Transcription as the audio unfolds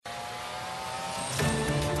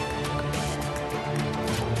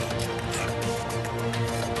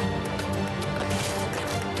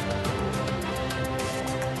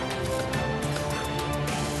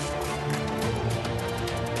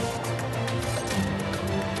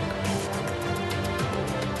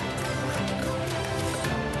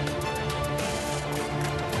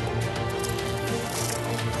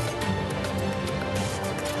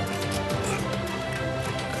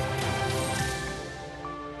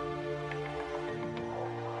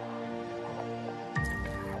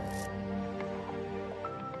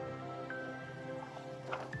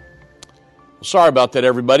Sorry about that,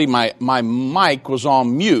 everybody. My mic was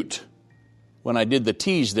on mute when I did the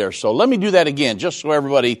tease there. So let me do that again, just so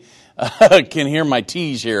everybody can hear my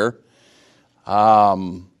tease here.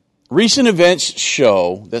 Recent events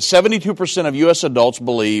show that 72% of U.S. adults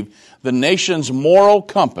believe the nation's moral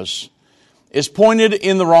compass is pointed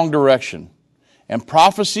in the wrong direction, and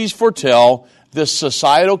prophecies foretell this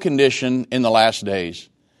societal condition in the last days.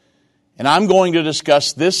 And I'm going to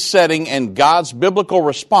discuss this setting and God's biblical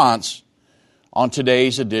response on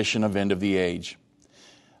today's edition of End of the Age.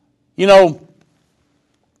 You know,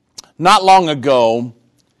 not long ago,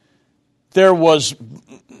 there was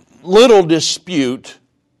little dispute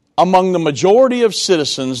among the majority of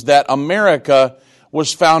citizens that America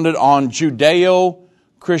was founded on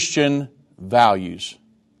Judeo-Christian values.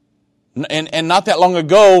 And not that long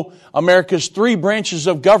ago, America's three branches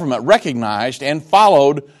of government recognized and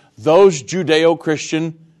followed those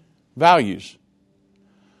Judeo-Christian values.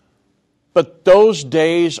 But those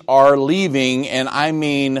days are leaving, and I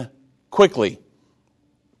mean quickly.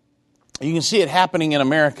 You can see it happening in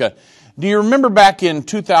America. Do you remember back in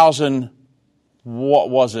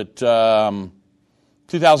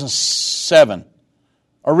 2007,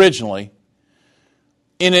 originally,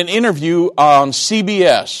 in an interview on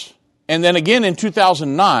CBS, and then again in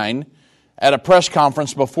 2009 at a press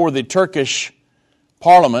conference before the Turkish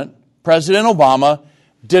Parliament, President Obama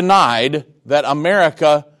denied that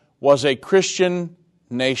America was a Christian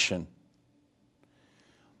nation.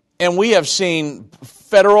 And we have seen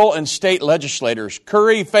federal and state legislators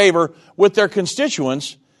curry favor with their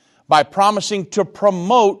constituents by promising to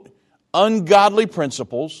promote ungodly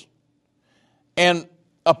principles and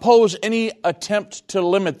oppose any attempt to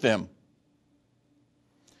limit them.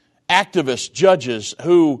 Activists, judges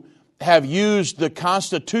who have used the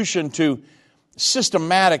Constitution to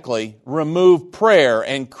systematically remove prayer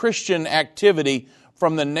and Christian activity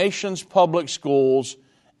from the nation's public schools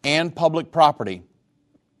and public property.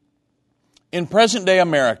 In present-day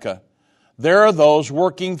America, there are those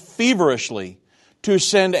working feverishly to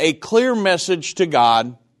send a clear message to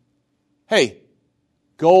God, hey,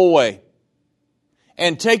 go away,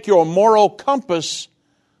 and take your moral compass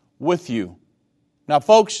with you. Now,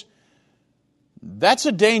 folks, that's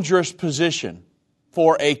a dangerous position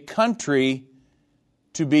for a country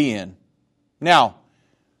to be in. Now,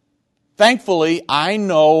 thankfully, I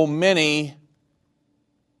know many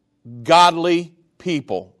godly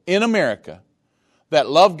people in America that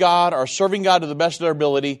love God, are serving God to the best of their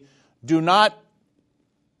ability,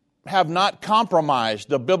 have not compromised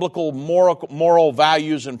the biblical moral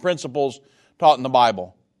values and principles taught in the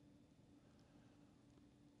Bible.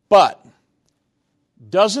 But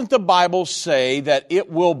doesn't the Bible say that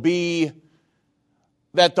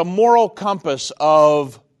that the moral compass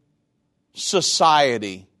of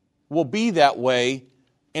society will be that way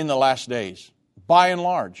in the last days, by and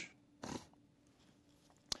large?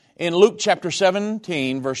 In Luke chapter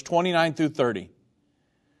 17, verse 29 through 30,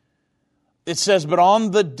 it says, "But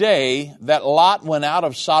on the day that Lot went out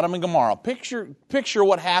of Sodom and Gomorrah," picture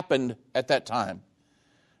what happened at that time.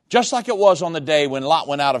 Just like it was on the day when Lot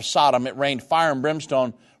went out of Sodom, it rained fire and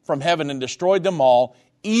brimstone from heaven and destroyed them all.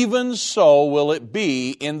 Even so will it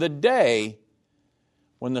be in the day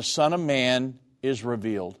when the Son of Man is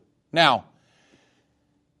revealed. Now,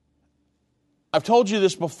 I've told you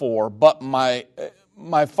this before, but my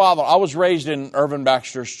father, I was raised in Irvin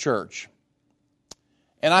Baxter's church.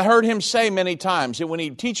 And I heard him say many times that when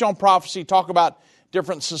he'd teach on prophecy, talk about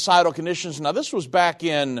different societal conditions. Now, this was back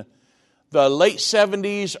in the late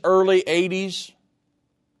 70s, early 80s.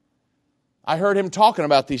 I heard him talking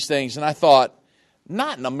about these things, and I thought,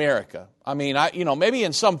 not in America. I mean, maybe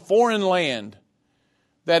in some foreign land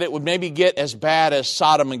that it would maybe get as bad as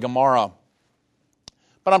Sodom and Gomorrah.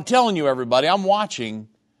 But I'm telling you, everybody, I'm watching,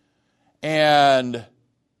 and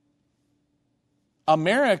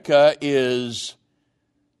America is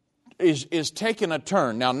taking a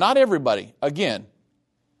turn. Now, not everybody, again,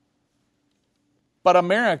 but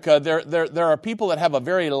America, there are people that have a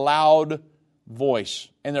very loud voice,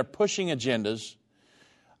 and they're pushing agendas.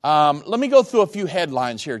 Let me go through a few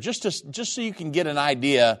headlines here, just so you can get an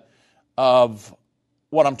idea of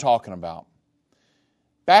what I'm talking about.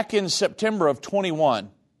 Back in September of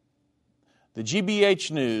 21, the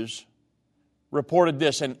GBH News reported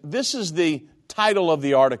this, and this is the title of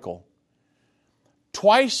the article: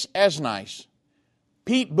 "Twice as nice,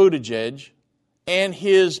 Pete Buttigieg and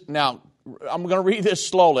his..." Now, I'm going to read this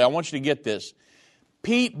slowly. I want you to get this.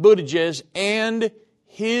 Pete Buttigieg and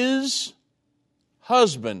his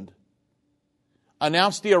husband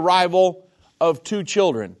announced the arrival of 2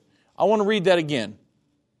 children. I want to read that again.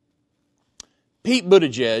 Pete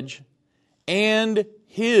Buttigieg and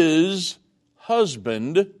his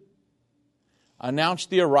husband announced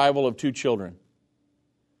the arrival of 2 children.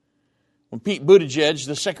 When Pete Buttigieg,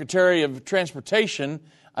 the Secretary of Transportation,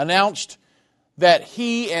 announced that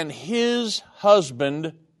he and his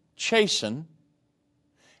husband, Chasen,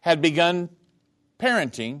 had become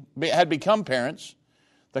parents,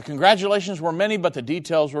 the congratulations were many, but the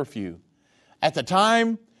details were few. At the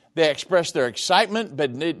time, they expressed their excitement,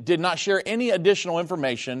 but did not share any additional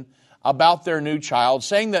information about their new child,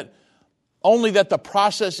 saying that only that the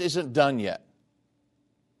process isn't done yet.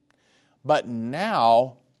 But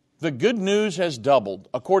now, the good news has doubled,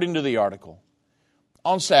 according to the article.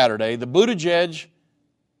 On Saturday, the Buttigieg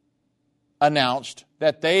announced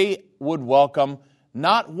that they would welcome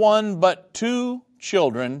not 1 but 2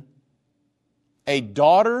 children, a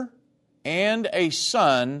daughter and a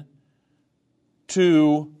son,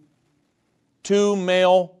 to 2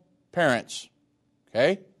 male parents.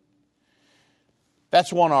 Okay?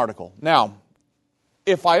 That's one article. Now,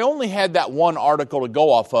 if I only had that one article to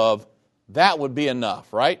go off of, that would be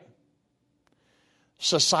enough, right?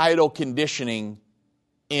 Societal conditioning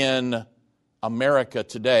in America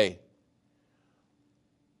today.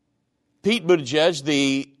 Pete Buttigieg,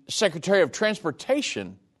 the Secretary of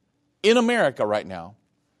Transportation in America right now,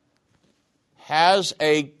 has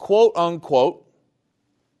a quote-unquote,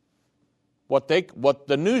 what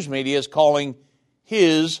the news media is calling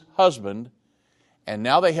his husband, and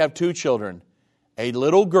now they have 2 children, a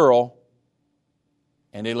little girl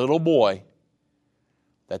and a little boy,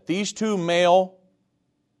 that these 2 male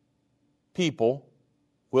people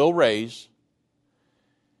will raise.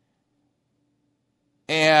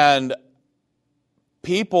 And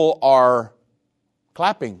people are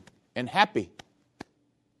clapping and happy.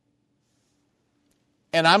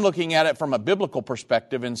 And I'm looking at it from a biblical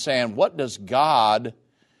perspective and saying, what does God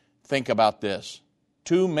think about this?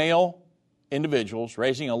 2 male individuals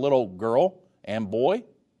raising a little girl and boy.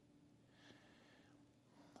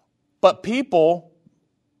 But people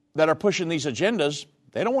that are pushing these agendas,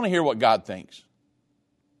 they don't want to hear what God thinks.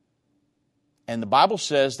 And the Bible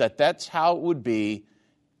says that that's how it would be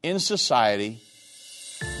in society.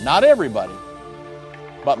 Not everybody,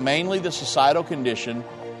 but mainly the societal condition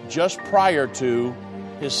just prior to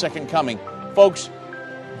His second coming. Folks,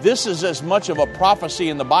 this is as much of a prophecy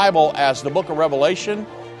in the Bible as the book of Revelation,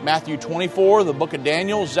 Matthew 24, the book of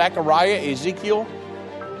Daniel, Zechariah, Ezekiel.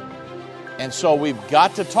 And so we've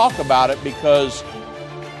got to talk about it because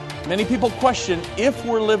many people question if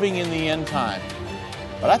we're living in the end time.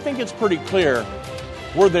 But I think it's pretty clear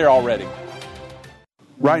we're there already.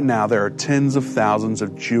 Right now, there are tens of thousands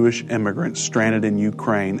of Jewish immigrants stranded in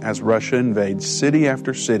Ukraine as Russia invades city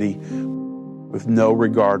after city with no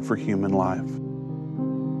regard for human life.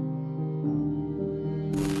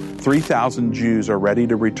 3,000 Jews are ready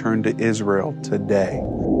to return to Israel today.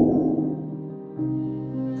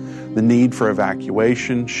 The need for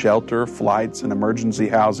evacuation, shelter, flights, and emergency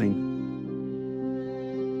housing,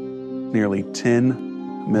 nearly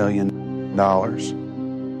 $10 million.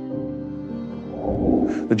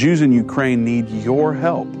 The Jews in Ukraine need your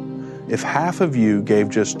help. If half of you gave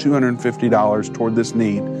just $250 toward this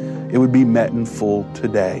need, it would be met in full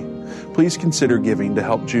today. Please consider giving to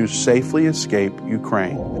help Jews safely escape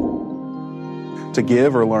Ukraine. To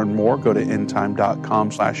give or learn more, go to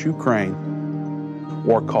endtime.com/Ukraine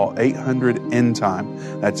or call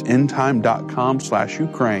 800-ENDTIME. That's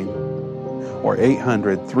endtime.com/Ukraine or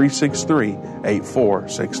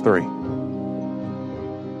 800-363-8463.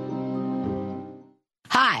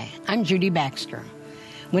 Hi, I'm Judy Baxter.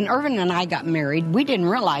 When Irvin and I got married, we didn't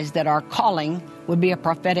realize that our calling would be a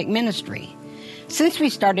prophetic ministry. Since we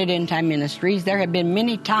started End Time Ministries, there have been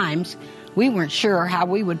many times we weren't sure how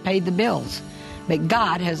we would pay the bills, but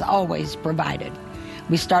God has always provided.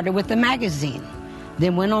 We started with the magazine,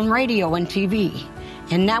 then went on radio and TV,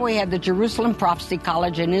 and now we have the Jerusalem Prophecy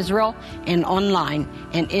College in Israel and online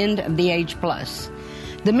and End of the Age Plus.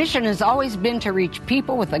 The mission has always been to reach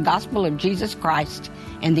people with the gospel of Jesus Christ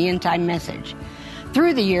and the end time message.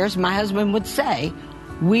 Through the years, my husband would say,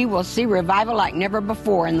 we will see revival like never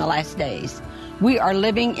before in the last days. We are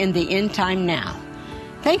living in the end time now.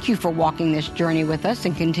 Thank you for walking this journey with us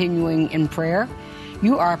and continuing in prayer.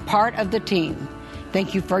 You are a part of the team.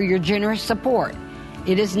 Thank you for your generous support.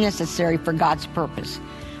 It is necessary for God's purpose.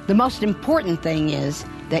 The most important thing is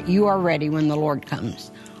that you are ready when the Lord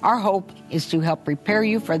comes. Our hope is to help prepare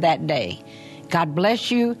you for that day. God bless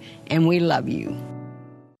you, and we love you.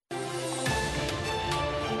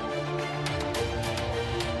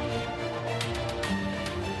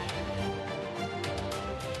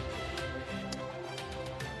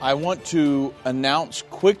 I want to announce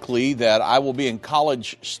quickly that I will be in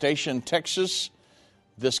College Station, Texas,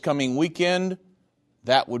 This coming weekend,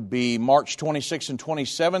 that would be March 26th and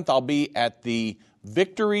 27th, I'll be at the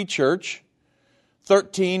Victory Church,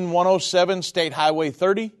 13107 State Highway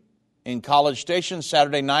 30 in College Station.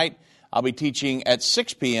 Saturday night, I'll be teaching at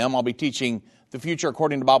 6 p.m. I'll be teaching The Future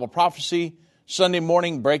According to Bible Prophecy. Sunday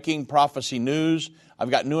morning, Breaking Prophecy News.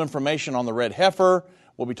 I've got new information on the red heifer.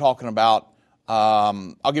 We'll be talking about,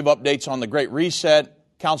 I'll give updates on the Great Reset,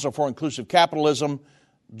 Council for Inclusive Capitalism,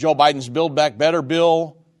 Joe Biden's Build Back Better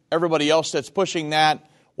bill, everybody else that's pushing that,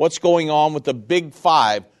 what's going on with the Big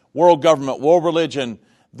Five, world government, world religion,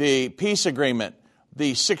 the peace agreement,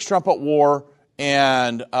 the Sixth Trumpet War,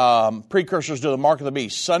 and precursors to the Mark of the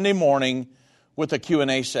Beast. Sunday morning with a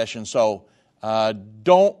Q&A session. So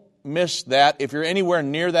don't miss that. If you're anywhere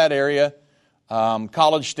near that area,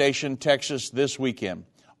 College Station, Texas, this weekend.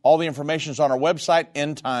 All the information is on our website,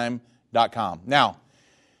 endtime.com. Now,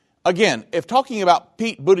 again, if talking about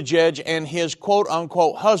Pete Buttigieg and his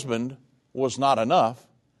quote-unquote husband was not enough,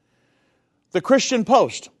 the Christian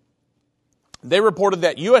Post, they reported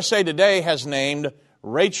that USA Today has named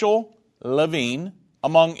Rachel Levine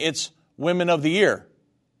among its Women of the Year.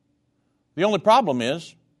 The only problem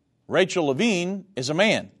is Rachel Levine is a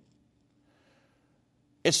man.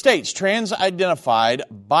 It states trans-identified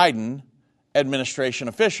Biden administration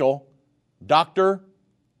official Dr.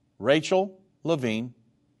 Rachel Levine,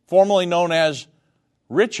 formerly known as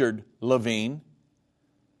Richard Levine,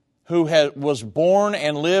 who was born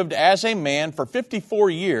and lived as a man for 54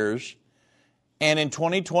 years, and in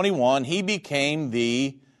 2021 he became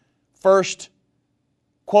the first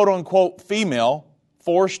quote-unquote female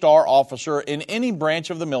four-star officer in any branch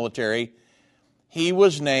of the military. He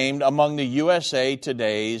was named among the USA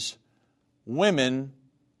Today's Women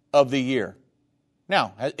of the Year.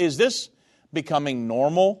 Now, is this becoming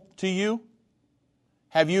normal to you?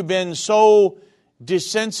 Have you been so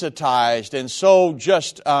desensitized and so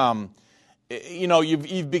just,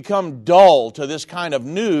 you've become dull to this kind of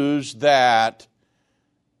news that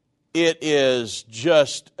it is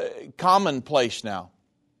just commonplace now?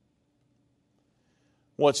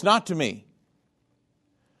 Well, it's not to me.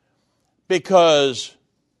 Because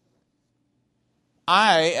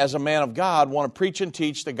I, as a man of God, want to preach and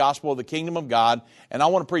teach the gospel of the kingdom of God, and I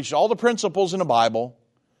want to preach all the principles in the Bible,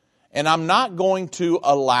 and I'm not going to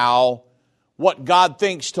allow what God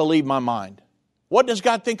thinks to leave my mind. What does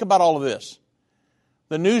God think about all of this?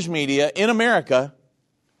 The news media in America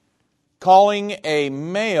calling a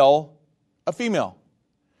male a female.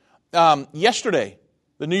 Yesterday,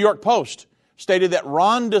 the New York Post stated that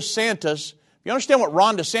Ron DeSantis, you understand what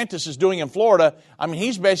Ron DeSantis is doing in Florida? I mean,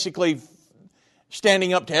 he's basically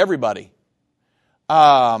standing up to everybody.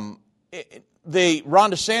 Ron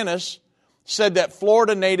DeSantis said that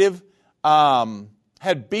Florida native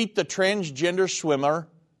had beat the transgender swimmer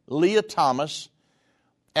Leah Thomas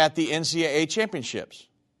at the NCAA championships.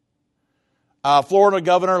 Florida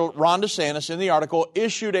Governor Ron DeSantis, in the article,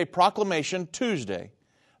 issued a proclamation Tuesday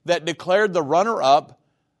that declared the runner-up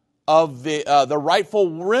of the rightful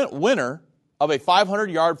winner of a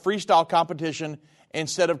 500-yard freestyle competition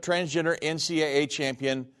instead of transgender NCAA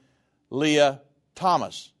champion Leah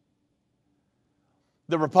Thomas.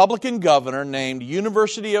 The Republican governor named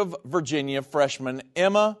University of Virginia freshman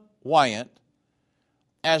Emma Wyant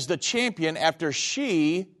as the champion after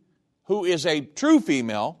she, who is a true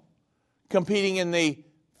female, competing in the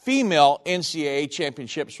female NCAA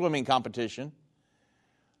championship swimming competition,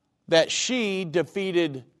 that she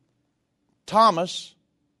defeated Thomas,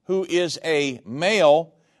 who is a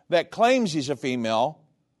male that claims he's a female.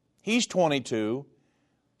 He's 22.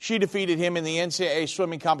 She defeated him in the NCAA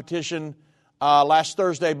swimming competition last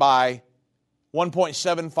Thursday by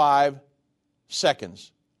 1.75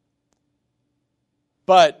 seconds.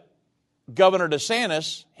 But Governor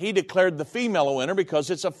DeSantis, he declared the female a winner because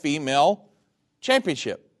it's a female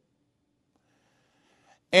championship.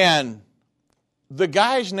 And the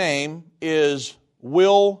guy's name is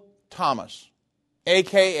Will Thomas,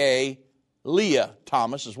 a.k.a. Leah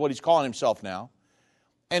Thomas is what he's calling himself now.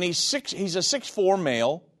 And he's a 6'4"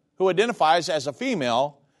 male who identifies as a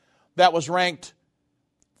female that was ranked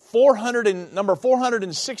number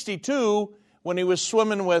 462 when he was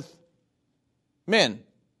swimming with men.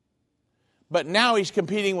 But now he's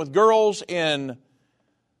competing with girls in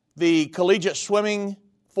the collegiate swimming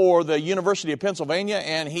for the University of Pennsylvania,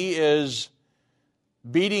 and he is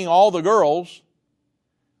beating all the girls.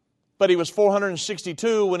 But he was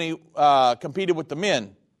 462 when he competed with the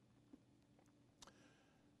men.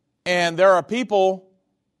 And there are people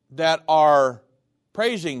that are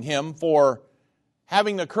praising him for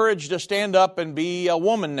having the courage to stand up and be a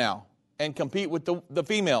woman now and compete with the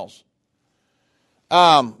females.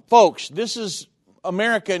 Folks, this is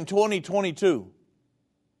America in 2022.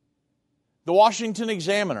 The Washington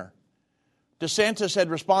Examiner. DeSantis had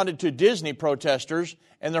responded to Disney protesters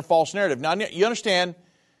and their false narrative. Now, you understand,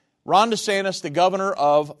 Ron DeSantis, the governor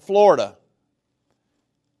of Florida.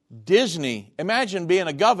 Disney, imagine being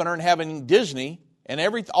a governor and having Disney and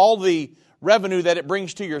all the revenue that it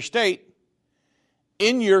brings to your state,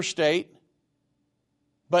 in your state,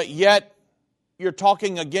 but yet you're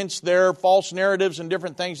talking against their false narratives and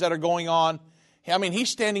different things that are going on. I mean, he's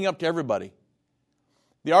standing up to everybody.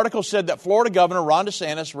 The article said that Florida Governor Ron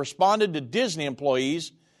DeSantis responded to Disney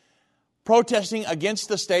employees protesting against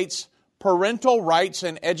the state's Parental Rights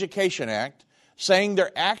and Education Act, saying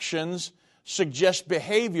their actions suggest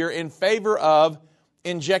behavior in favor of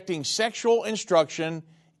injecting sexual instruction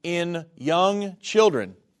in young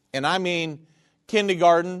children. And I mean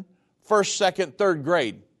kindergarten, first, second, third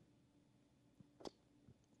grade.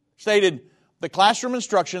 Stated the classroom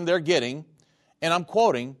instruction they're getting, and I'm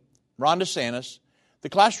quoting Ron DeSantis, the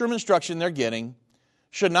classroom instruction they're getting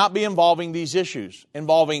should not be involving these issues,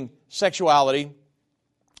 involving sexuality,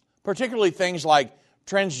 particularly things like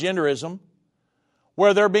transgenderism,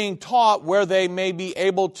 where they're being taught where they may be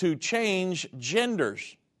able to change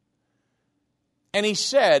genders. And he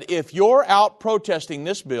said, if you're out protesting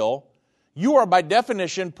this bill, you are by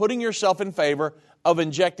definition putting yourself in favor of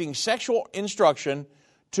injecting sexual instruction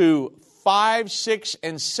to 5, 6,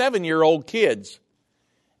 and 7-year-old kids.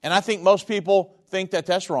 And I think most people think that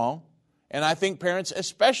that's wrong. And I think parents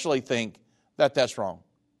especially think that that's wrong.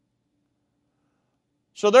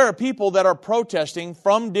 So there are people that are protesting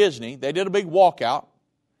from Disney. They did a big walkout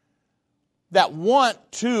that want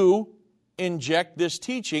to inject this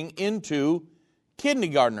teaching into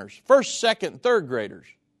kindergartners, first, second, third graders.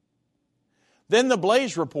 Then the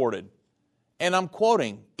Blaze reported, and I'm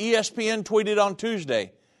quoting, ESPN tweeted on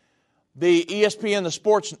Tuesday, the ESPN, the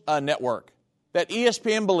sports network, that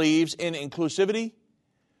ESPN believes in inclusivity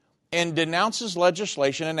and denounces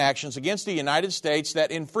legislation and actions against the United States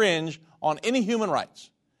that infringe on any human rights.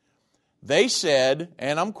 They said,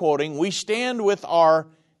 and I'm quoting, we stand with our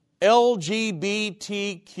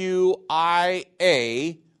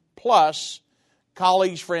LGBTQIA plus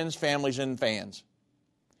colleagues, friends, families, and fans.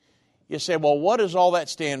 You say, well, what does all that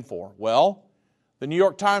stand for? Well, the New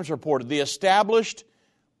York Times reported the established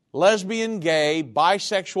lesbian, gay,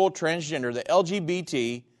 bisexual, transgender, the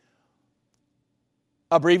LGBT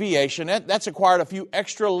abbreviation, that's acquired a few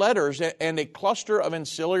extra letters and a cluster of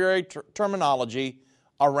ancillary terminology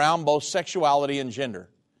around both sexuality and gender.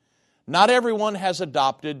 Not everyone has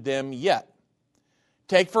adopted them yet.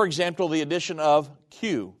 Take, for example, the addition of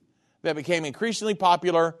Q that became increasingly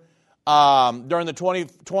popular during the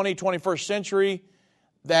 21st century,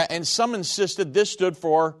 and some insisted this stood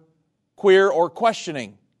for queer or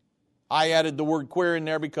questioning. I added the word queer in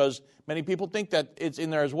there because many people think that it's in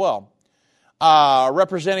there as well.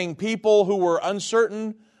 Representing people who were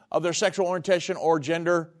uncertain of their sexual orientation or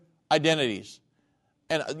gender identities.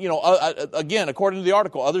 And, again, according to the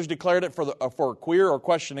article, others declared it for queer or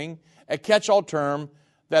questioning, a catch-all term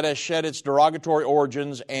that has shed its derogatory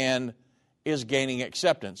origins and is gaining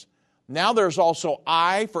acceptance. Now there's also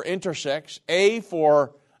I for intersex, A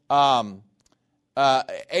for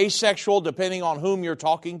asexual, depending on whom you're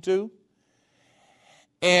talking to,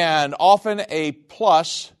 and often a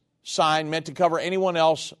plus sign meant to cover anyone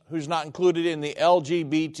else who's not included in the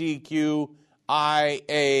LGBTQIA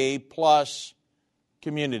plus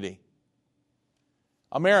community.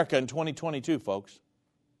 America in 2022, folks.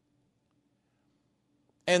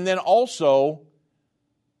 And then also,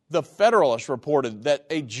 the Federalist reported that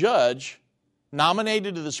a judge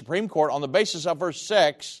nominated to the Supreme Court on the basis of her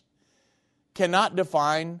sex cannot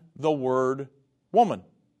define the word woman.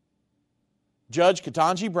 Judge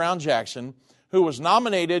Ketanji Brown Jackson, who was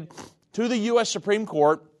nominated to the U.S. Supreme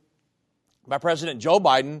Court by President Joe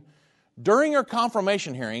Biden, during her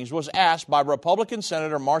confirmation hearings was asked by Republican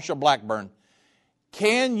Senator Marsha Blackburn,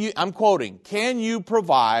 I'm quoting, can you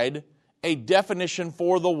provide a definition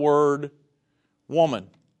for the word woman?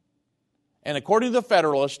 And according to the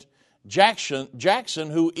Federalist, Jackson,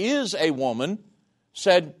 who is a woman,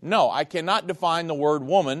 said, no, I cannot define the word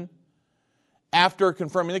woman. After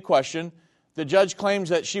confirming the question, the judge claims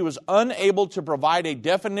that she was unable to provide a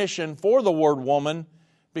definition for the word woman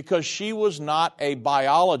because she was not a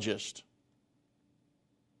biologist.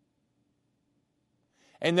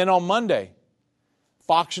 And then on Monday,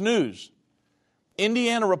 Fox News,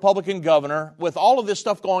 Indiana Republican governor, with all of this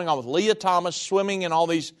stuff going on with Leah Thomas swimming in all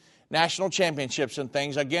these national championships and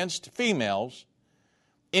things against females,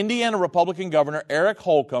 Indiana Republican Governor Eric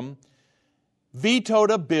Holcomb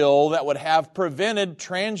vetoed a bill that would have prevented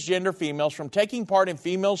transgender females from taking part in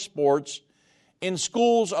female sports in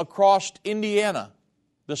schools across Indiana,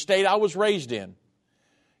 the state I was raised in,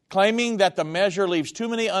 claiming that the measure leaves too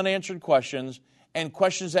many unanswered questions and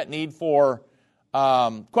questions that need for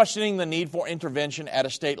questioning the need for intervention at a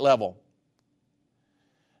state level.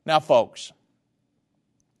 Now, folks,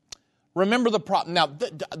 remember the problem. Now,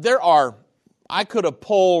 I could have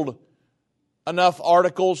pulled enough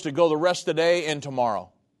articles to go the rest of the day and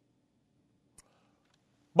tomorrow.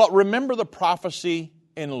 But remember the prophecy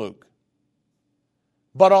in Luke.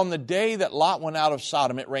 But on the day that Lot went out of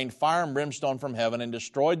Sodom, it rained fire and brimstone from heaven and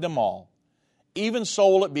destroyed them all. Even so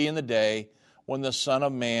will it be in the day when the Son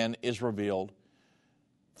of Man is revealed.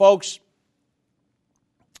 Folks,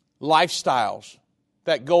 lifestyles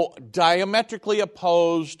that go diametrically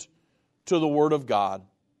opposed to the Word of God.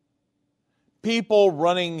 People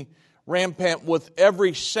running rampant with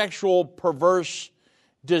every sexual perverse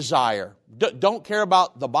desire. Don't care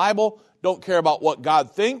about the Bible, don't care about what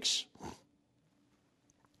God thinks.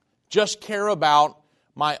 Just care about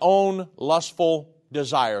my own lustful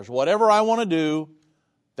desires. Whatever I want to do,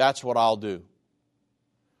 that's what I'll do.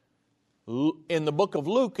 In the book of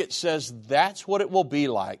Luke, it says that's what it will be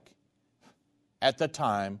like at the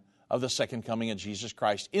time of the second coming of Jesus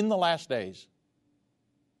Christ in the last days.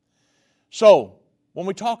 So, when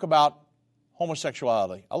we talk about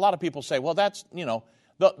homosexuality, a lot of people say, well, that's,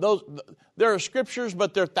 there are scriptures,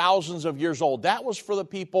 but they're thousands of years old. That was for the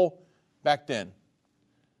people back then.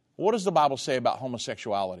 What does the Bible say about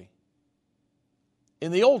homosexuality?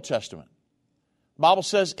 In the Old Testament, the Bible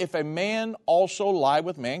says, if a man also lie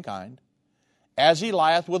with mankind, as he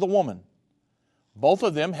lieth with a woman, both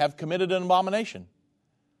of them have committed an abomination.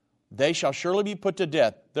 They shall surely be put to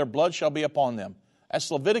death. Their blood shall be upon them. That's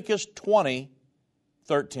Leviticus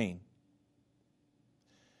 20:13.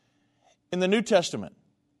 In the New Testament,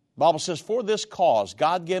 the Bible says, for this cause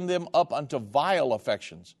God gave them up unto vile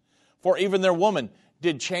affections. For even their woman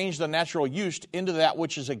did change the natural use into that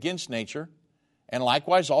which is against nature. And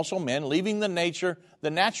likewise also men, leaving the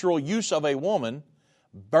natural use of a woman,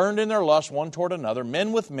 burned in their lust one toward another,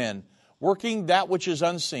 men with men, working that which is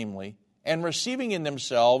unseemly, and receiving in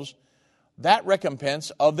themselves that recompense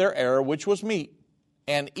of their error which was meet.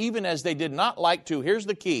 And even as they did not like to, here's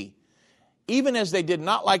the key, even as they did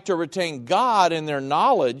not like to retain God in their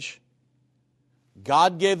knowledge,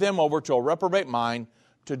 God gave them over to a reprobate mind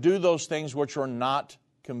to do those things which are not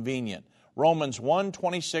convenient. Romans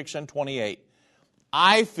 1:26 and 28.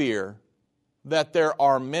 I fear that there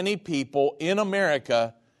are many people in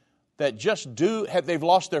America that they've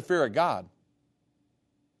lost their fear of God.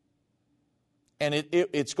 And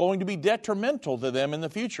it's going to be detrimental to them in the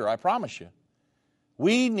future, I promise you.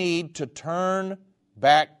 We need to turn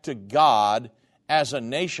back to God as a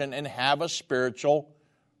nation and have a spiritual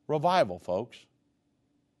revival, folks.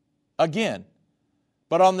 Again,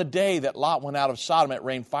 but on the day that Lot went out of Sodom, it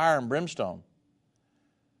rained fire and brimstone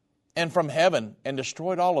and from heaven and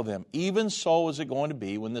destroyed all of them. Even so is it going to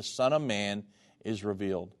be when the Son of Man is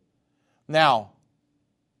revealed. Now,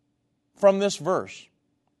 from this verse,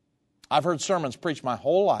 I've heard sermons preached my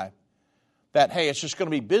whole life that, hey, it's just going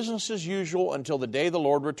to be business as usual until the day the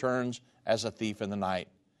Lord returns as a thief in the night.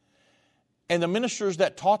 And the ministers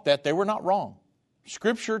that taught that, they were not wrong.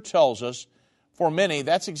 Scripture tells us, for many,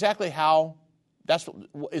 that's exactly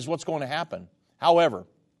what's going to happen. However,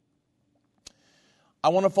 I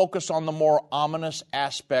want to focus on the more ominous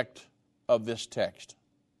aspect of this text.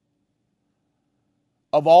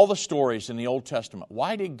 Of all the stories in the Old Testament,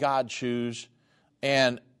 why did God choose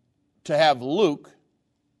and to have Luke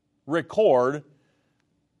record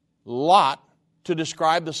Lot to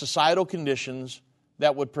describe the societal conditions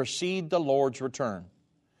that would precede the Lord's return?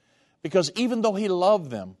 Because even though he loved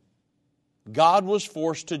them, God was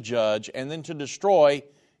forced to judge and then to destroy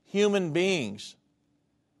human beings.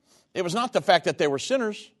 It was not the fact that they were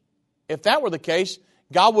sinners. If that were the case,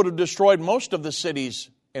 God would have destroyed most of the cities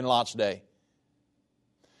in Lot's day.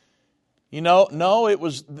 No,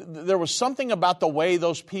 there was something about the way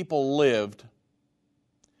those people lived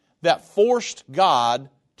that forced God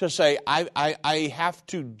to say, I have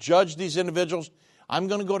to judge these individuals. I'm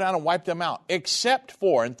going to go down and wipe them out. Except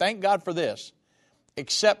for, and thank God for this,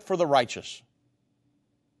 except for the righteous.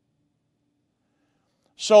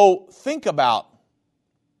 So think about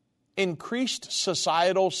increased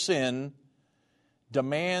societal sin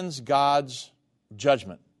demands God's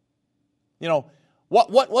judgment.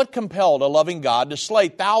 What compelled a loving God to slay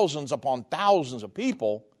thousands upon thousands of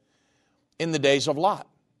people in the days of Lot?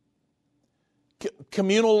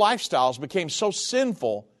 Communal lifestyles became so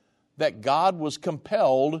sinful that God was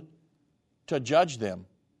compelled to judge them.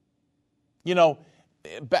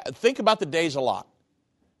 Think about the days of Lot.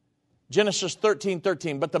 Genesis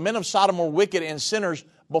 13:13. But the men of Sodom were wicked and sinners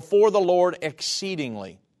before the Lord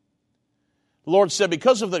exceedingly. The Lord said,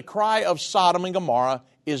 because of the cry of Sodom and Gomorrah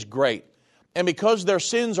is great, and because their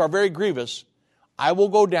sins are very grievous, I will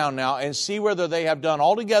go down now and see whether they have done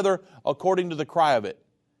altogether according to the cry of it,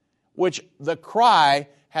 which the cry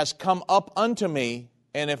has come up unto me,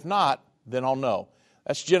 and if not, then I'll know.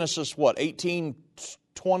 That's Genesis 18,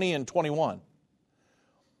 20, and 21.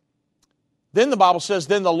 Then the Bible says,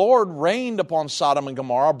 then the Lord rained upon Sodom and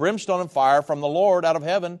Gomorrah brimstone and fire from the Lord out of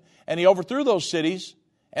heaven, and he overthrew those cities,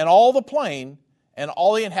 and all the plain, and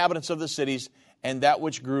all the inhabitants of the cities, and that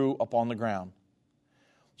which grew upon the ground.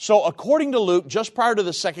 So according to Luke, just prior to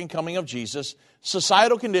the second coming of Jesus,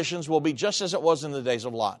 societal conditions will be just as it was in the days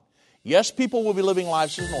of Lot. Yes, people will be living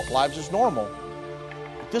lives as normal,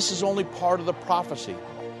 but this is only part of the prophecy.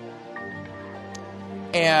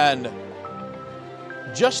 And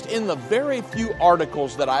just in the very few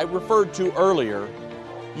articles that I referred to earlier,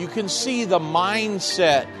 you can see the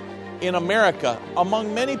mindset in America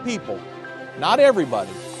among many people, not everybody,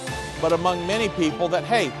 but among many people that,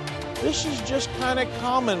 hey, this is just kind of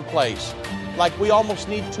commonplace. Like we almost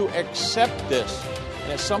need to accept this.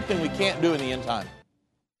 And it's something we can't do in the end time.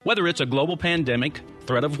 Whether it's a global pandemic,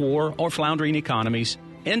 threat of war, or floundering economies,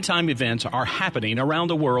 end-time events are happening around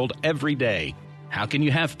the world every day. How can you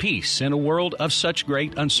have peace in a world of such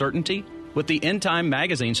great uncertainty? With the End Time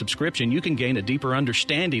Magazine subscription, you can gain a deeper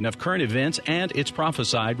understanding of current events and its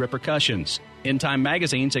prophesied repercussions. End Time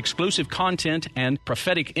Magazine's exclusive content and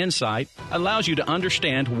prophetic insight allows you to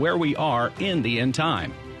understand where we are in the end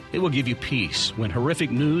time. It will give you peace when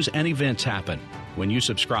horrific news and events happen. When you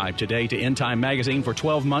subscribe today to End Time Magazine for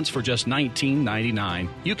 12 months for just $19.99,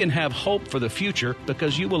 you can have hope for the future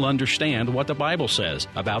because you will understand what the Bible says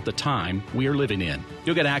about the time we are living in.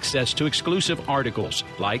 You'll get access to exclusive articles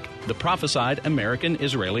like the Prophesied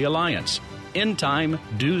American-Israeli Alliance, End Time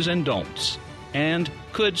Do's and Don'ts, and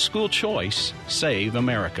Could School Choice Save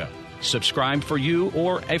America? Subscribe for you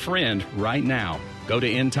or a friend right now. Go to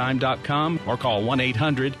endtime.com or call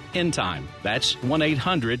 1-800-END-TIME. That's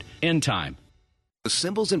 1-800-END-TIME. The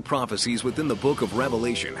symbols and prophecies within the book of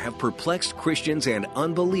Revelation have perplexed Christians and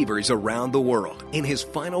unbelievers around the world. In his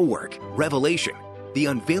final work, Revelation, The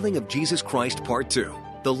Unveiling of Jesus Christ Part 2,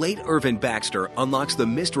 the late Irvin Baxter unlocks the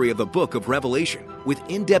mystery of the book of Revelation with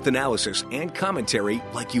in-depth analysis and commentary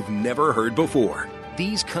like you've never heard before.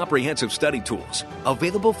 These comprehensive study tools,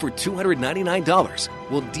 available for $299,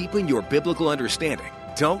 will deepen your biblical understanding.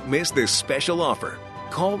 Don't miss this special offer.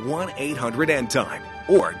 Call 1-800-END-TIME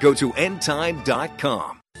or go to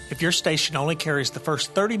endtime.com. If your station only carries the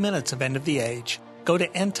first 30 minutes of End of the Age, go to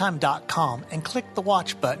endtime.com and click the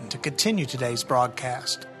watch button to continue today's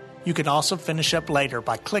broadcast. You can also finish up later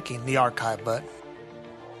by clicking the archive button.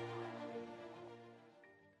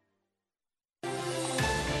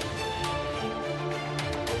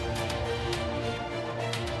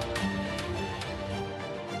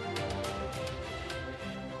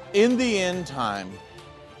 In the end time,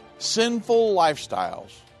 sinful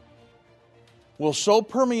lifestyles will so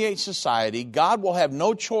permeate society, God will have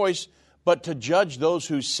no choice but to judge those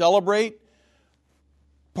who celebrate,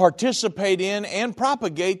 participate in, and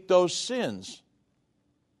propagate those sins.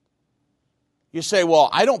 You say, well,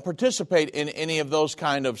 I don't participate in any of those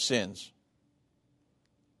kind of sins.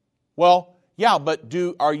 Well, yeah, but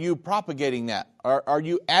are you propagating that? Are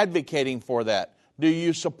you advocating for that? Do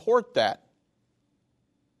you support that?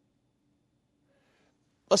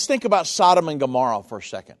 Let's think about Sodom and Gomorrah for a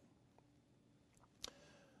second.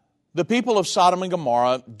 The people of Sodom and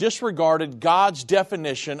Gomorrah disregarded God's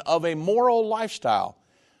definition of a moral lifestyle.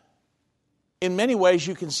 In many ways,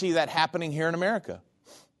 you can see that happening here in America.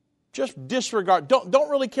 Just disregard. Don't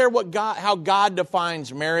really care how God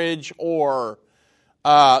defines marriage or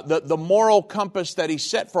the moral compass that He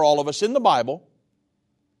set for all of us in the Bible.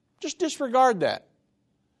 Just disregard that.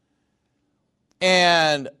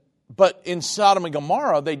 But in Sodom and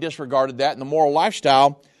Gomorrah, they disregarded that in the moral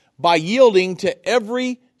lifestyle by yielding to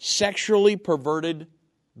every sexually perverted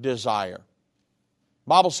desire. The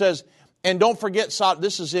Bible says, and don't forget,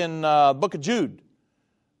 this is in the book of Jude,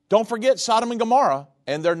 don't forget Sodom and Gomorrah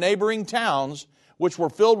and their neighboring towns, which were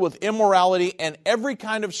filled with immorality and every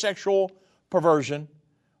kind of sexual perversion.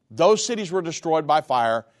 Those cities were destroyed by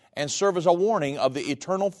fire and serve as a warning of the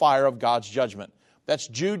eternal fire of God's judgment. That's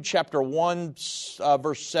Jude chapter 1,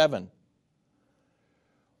 verse 7.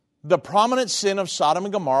 The prominent sin of Sodom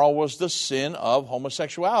and Gomorrah was the sin of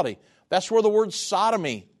homosexuality. That's where the word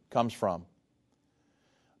sodomy comes from.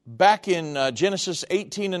 Back in Genesis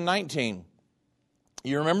 18 and 19,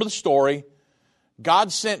 you remember the story.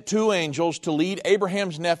 God sent two angels to lead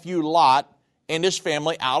Abraham's nephew Lot and his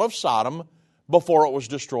family out of Sodom before it was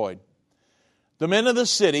destroyed. The men of the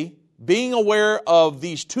city, being aware of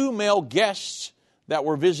these two male guests that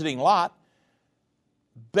were visiting Lot,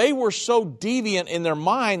 they were so deviant in their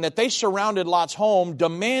mind that they surrounded Lot's home,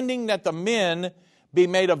 demanding that the men be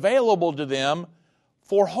made available to them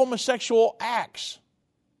for homosexual acts.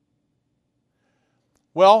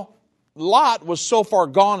 Well, Lot was so far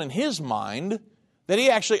gone in his mind that he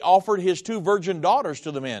actually offered his 2 virgin daughters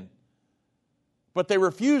to the men. But they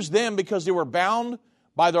refused them because they were bound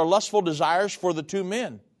by their lustful desires for the 2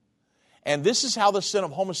 men. And this is how the sin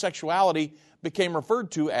of homosexuality became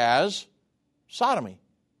referred to as sodomy.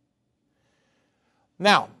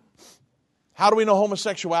 Now, how do we know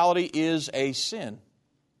homosexuality is a sin?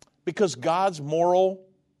 Because God's moral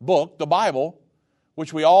book, the Bible,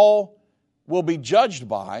 which we all will be judged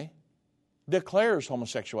by, declares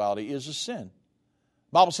homosexuality is a sin.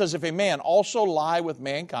 The Bible says, if a man also lie with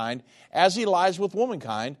mankind as he lies with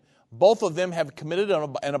womankind, both of them have committed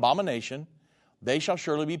an abomination, they shall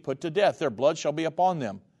surely be put to death. Their blood shall be upon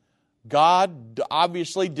them. God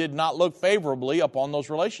obviously did not look favorably upon those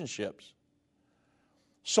relationships.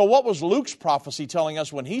 So what was Luke's prophecy telling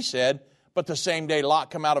us when he said, but the same day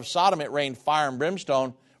Lot come out of Sodom, it rained fire and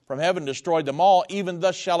brimstone from heaven, destroyed them all, even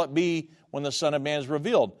thus shall it be when the Son of Man is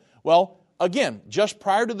revealed. Well, again, just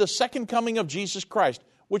prior to the second coming of Jesus Christ,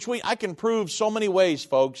 which I can prove so many ways,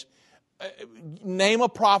 folks. Name a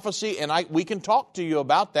prophecy, and we can talk to you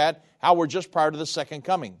about that, how we're just prior to the second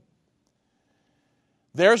coming.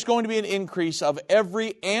 There's going to be an increase of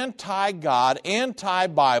every anti-God,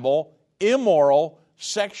 anti-Bible, immoral,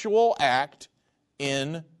 sexual act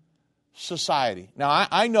in society. Now,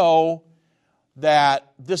 I know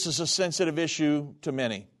that this is a sensitive issue to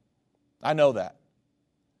many. I know that.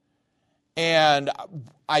 And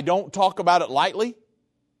I don't talk about it lightly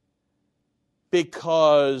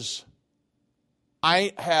because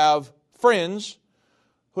I have friends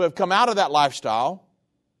who have come out of that lifestyle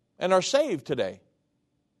and are saved today.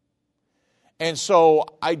 And so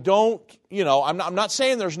I don't, I'm not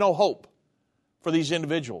saying there's no hope for these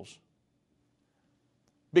individuals,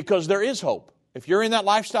 because there is hope. If you're in that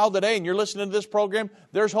lifestyle today and you're listening to this program,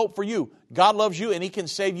 there's hope for you. God loves you and He can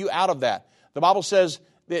save you out of that. The Bible says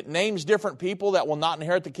it names different people that will not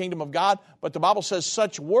inherit the kingdom of God, but the Bible says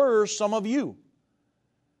such were some of you.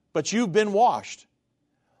 But you've been washed.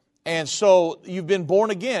 And so you've been born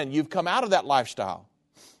again. You've come out of that lifestyle.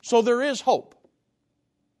 So there is hope.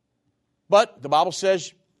 But the Bible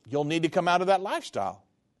says you'll need to come out of that lifestyle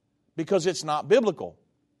because it's not biblical.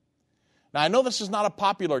 Now, I know this is not a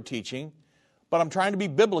popular teaching, but I'm trying to be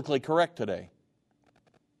biblically correct today.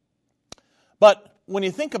 But when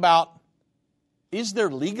you think about, is there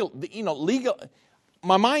legal,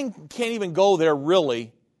 my mind can't even go there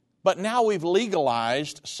really, but now we've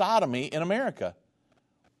legalized sodomy in America.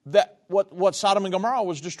 That what Sodom and Gomorrah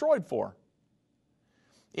was destroyed for.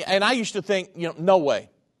 And I used to think, no way.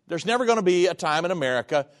 There's never going to be a time in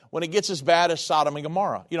America when it gets as bad as Sodom and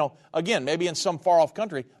Gomorrah. Again, maybe in some far-off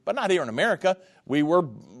country, but not here in America. We're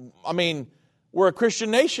a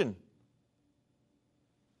Christian nation.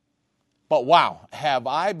 But wow, have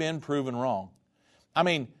I been proven wrong.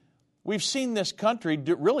 We've seen this country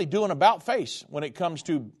really do an about-face when it comes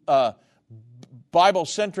to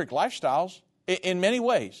Bible-centric lifestyles in many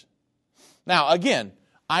ways. Now, again,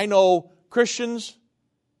 I know Christians,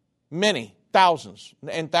 many, thousands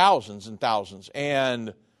and thousands and thousands,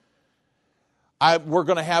 and we're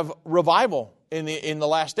going to have revival in the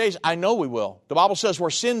last days. I know we will. The Bible says, where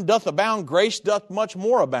sin doth abound, grace doth much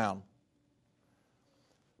more abound.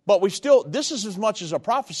 But this is as much as a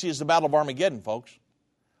prophecy as the Battle of Armageddon, folks.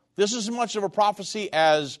 This is as much of a prophecy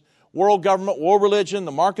as world government, world religion,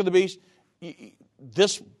 the mark of the beast.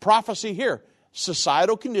 This prophecy here,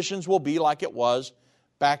 societal conditions will be like it was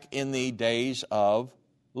back in the days of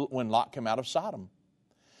when Lot came out of Sodom.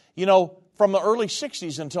 From the early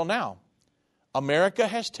 60s until now, America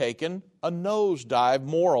has taken a nosedive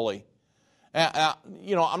morally. I'm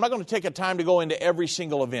not going to take a time to go into every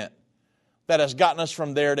single event that has gotten us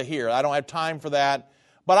from there to here. I don't have time for that.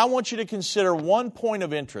 But I want you to consider one point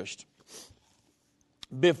of interest.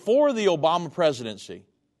 Before the Obama presidency,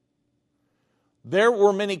 there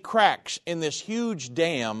were many cracks in this huge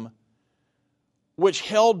dam which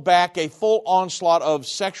held back a full onslaught of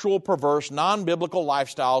sexual, perverse, non-biblical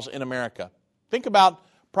lifestyles in America. Think about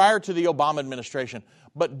prior to the Obama administration.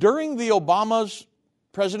 But during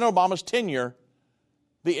President Obama's tenure,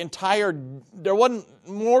 there wasn't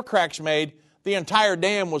more cracks made, the entire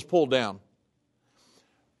dam was pulled down.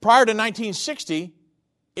 Prior to 1960,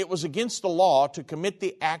 it was against the law to commit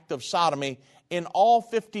the act of sodomy in all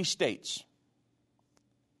 50 states.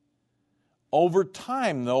 Over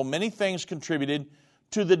time, though, many things contributed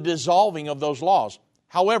to the dissolving of those laws.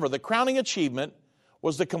 However, the crowning achievement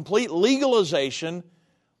was the complete legalization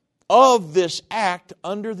of this act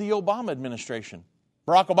under the Obama administration.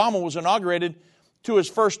 Barack Obama was inaugurated to his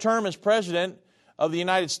first term as president of the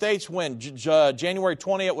United States when? January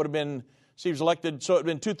 20th, it would have been, he was elected, so it would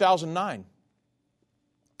have been 2009.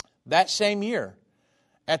 That same year,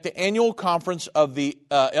 at the annual conference of the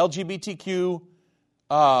LGBTQ,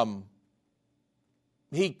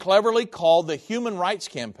 he cleverly called the Human Rights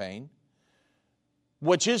Campaign,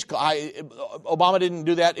 which is, Obama didn't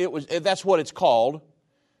do that, that's what it's called.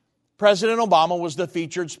 President Obama was the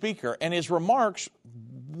featured speaker, and his remarks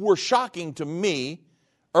were shocking to me,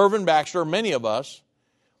 Irvin Baxter, many of us.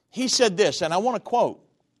 He said this, and I want to quote.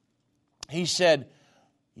 He said,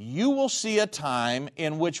 "You will see a time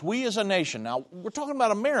in which we as a nation," now we're talking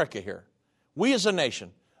about America here, we as a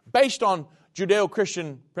nation, based on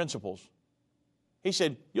Judeo-Christian principles. He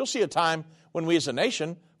said, "You'll see a time when we as a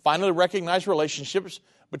nation finally recognize relationships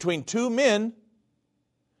between two men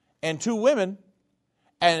and two women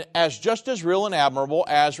and as just as real and admirable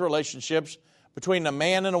as relationships between a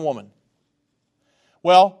man and a woman."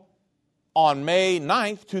 Well, on May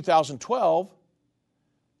 9th, 2012,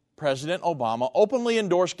 President Obama openly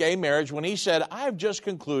endorsed gay marriage when he said, "I've just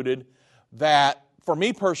concluded that, for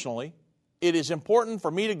me personally, it is important for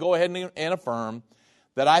me to go ahead and affirm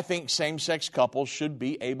that I think same-sex couples should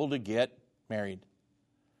be able to get married."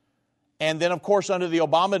 And then, of course, under the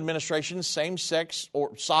Obama administration, same-sex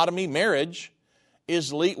or sodomy marriage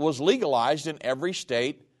was legalized in every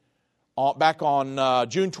state back on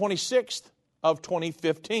June 26th of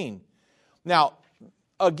 2015. Now,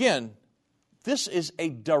 again, this is a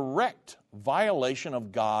direct violation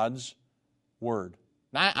of God's Word.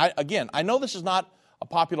 Now, I know this is not a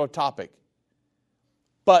popular topic,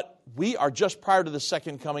 but we are just prior to the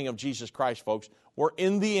second coming of Jesus Christ, folks. We're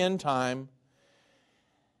in the end time,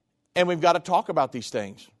 and we've got to talk about these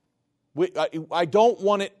things. I don't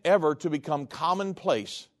want it ever to become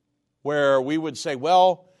commonplace where we would say,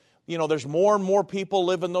 well, you know, there's more and more people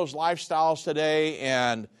living those lifestyles today,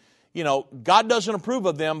 and, you know, God doesn't approve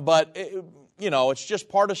of them, but, it's just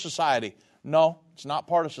part of society. No, it's not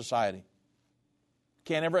part of society.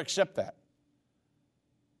 Can't ever accept that.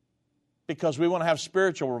 Because we want to have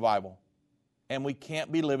spiritual revival, and we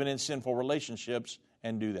can't be living in sinful relationships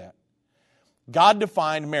and do that. God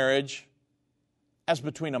defined marriage as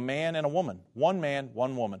between a man and a woman. One man,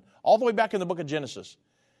 one woman. All the way back in the book of Genesis.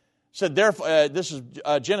 Said, this is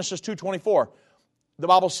Genesis 2:24. The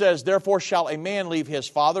Bible says, "Therefore shall a man leave his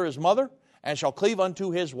father, his mother, and shall cleave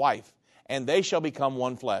unto his wife, and they shall become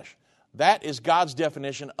one flesh." That is God's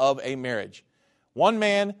definition of a marriage. One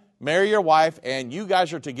man, marry your wife, and you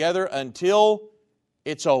guys are together until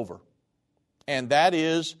it's over. And that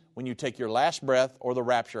is when you take your last breath or the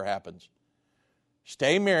rapture happens.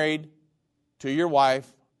 Stay married to your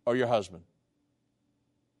wife or your husband.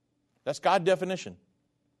 That's God's definition.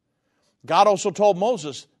 God also told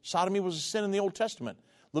Moses sodomy was a sin in the Old Testament.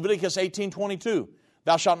 Leviticus 18:22,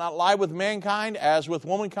 "Thou shalt not lie with mankind as with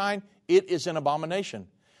womankind, it is an abomination."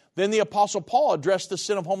 Then the Apostle Paul addressed the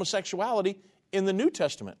sin of homosexuality in the New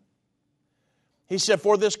Testament. He said,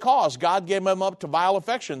 "For this cause God gave them up to vile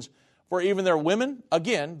affections, for even their women,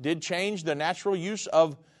 again, did change the natural use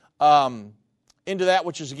of into that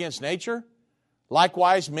which is against nature.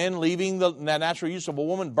 Likewise, men leaving the natural use of a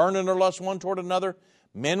woman, burning their lust one toward another,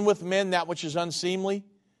 men with men, that which is unseemly,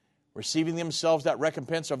 receiving themselves that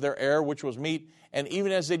recompense of their error which was meet, and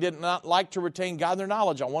even as they did not like to retain God in their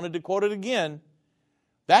knowledge." I wanted to quote it again.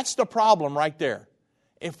 That's the problem right there.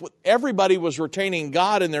 If everybody was retaining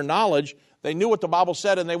God in their knowledge, they knew what the Bible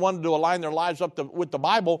said, and they wanted to align their lives up with the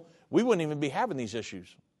Bible, we wouldn't even be having these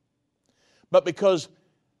issues. But because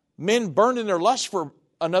men burned in their lust for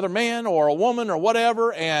another man or a woman or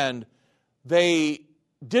whatever, and they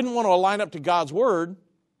didn't want to align up to God's Word,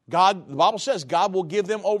 the Bible says God will give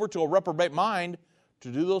them over to a reprobate mind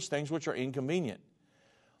to do those things which are inconvenient.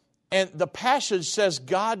 And the passage says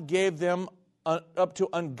God gave them up to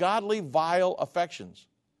ungodly, vile affections.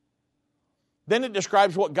 Then it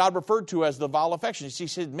describes what God referred to as the vile affections. He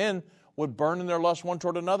said men would burn in their lust one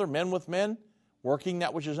toward another, men with men, working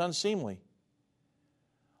that which is unseemly.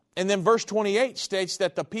 And then verse 28 states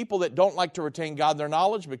that the people that don't like to retain God in their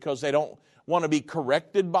knowledge because they don't want to be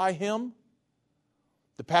corrected by Him,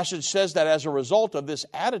 the passage says that as a result of this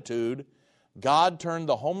attitude, God turned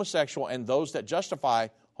the homosexual and those that justify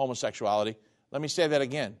homosexuality. Let me say that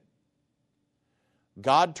again.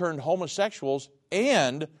 God turned homosexuals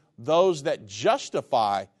and those that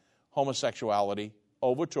justify homosexuality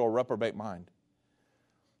over to a reprobate mind.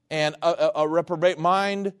 And a reprobate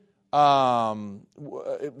mind one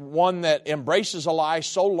that embraces a lie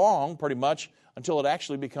so long, pretty much, until it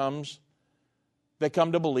actually becomes, they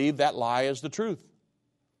come to believe that lie is the truth.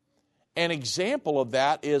 An example of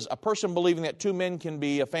that is a person believing that two men can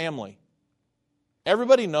be a family.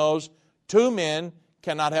 Everybody knows two men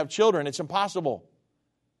cannot have children. It's impossible.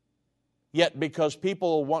 Yet because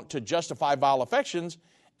people want to justify vile affections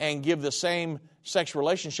and give the same sex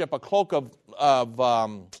relationship a cloak of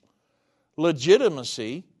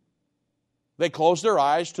legitimacy, they close their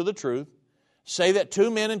eyes to the truth, say that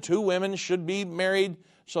two men and two women should be married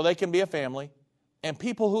so they can be a family, and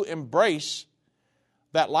people who embrace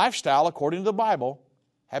that lifestyle, according to the Bible,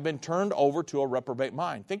 have been turned over to a reprobate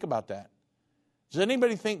mind. Think about that. Does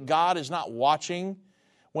anybody think God is not watching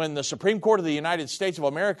when the Supreme Court of the United States of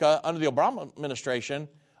America, under the Obama administration,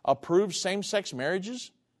 approved same-sex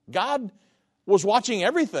marriages? God was watching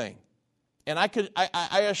everything. And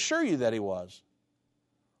I assure you that He was.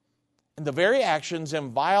 And the very actions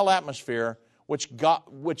and vile atmosphere which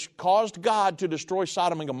caused God to destroy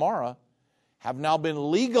Sodom and Gomorrah have now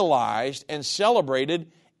been legalized and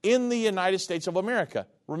celebrated in the United States of America.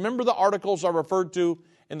 Remember the articles I referred to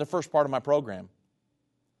in the first part of my program.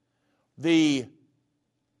 This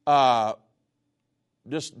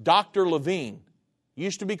Dr. Levine,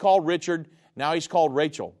 used to be called Richard, now he's called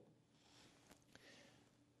Rachel,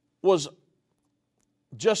 was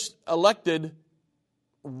just elected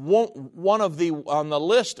one of the on the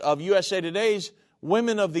list of USA Today's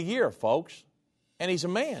Women of the Year, folks. And he's a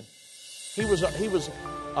man. He was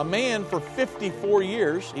a man for 54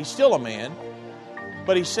 years. He's still a man,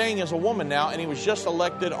 but he's saying as a woman now, and he was just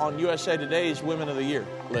elected on USA Today's Women of the Year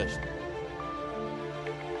list.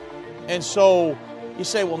 And so you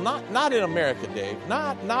say, well, not in America, Dave.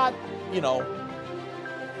 Not,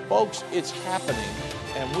 folks, it's happening,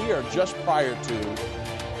 and we are just prior to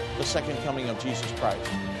the second coming of Jesus Christ.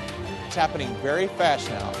 It's happening very fast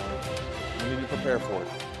now. We need to prepare for it.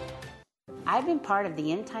 I've been part of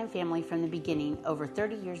the End Time family from the beginning over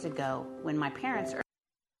 30 years ago when my parents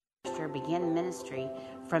began ministry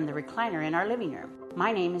from the recliner in our living room.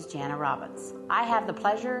 My name is Jana Robbins. I have the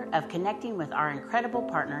pleasure of connecting with our incredible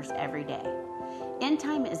partners every day. End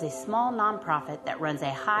Time is a small nonprofit that runs a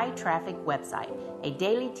high-traffic website, a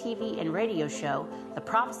daily TV and radio show, the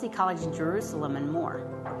Prophecy College in Jerusalem, and more.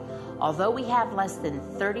 Although we have less than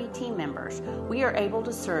 30 team members, we are able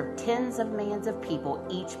to serve tens of millions of people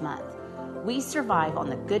each month. We survive on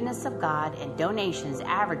the goodness of God and donations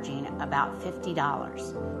averaging about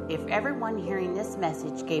 $50. If everyone hearing this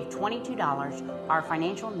message gave $22, our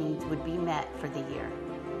financial needs would be met for the year.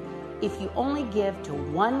 If you only give to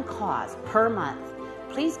one cause per month,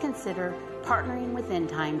 please consider partnering with End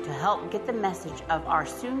Time to help get the message of our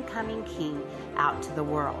soon-coming King out to the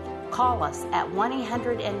world. Call us at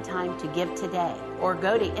 1-800-END-TIME to give today, or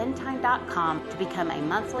go to endtime.com to become a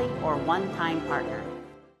monthly or one-time partner.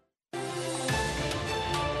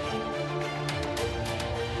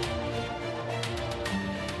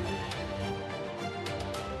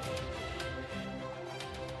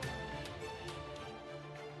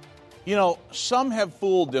 You know, some have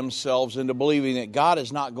fooled themselves into believing that God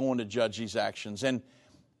is not going to judge these actions. And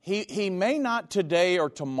He may not today or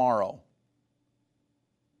tomorrow,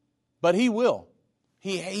 but He will.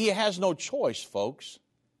 He has no choice, folks.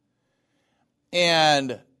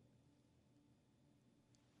 And,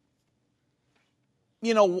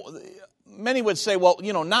 you know, many would say, well,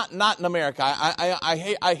 you know, not in America.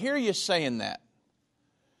 I hear you saying that.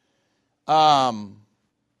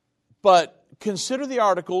 But consider the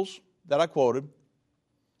articles that I quoted,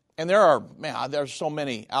 and there's so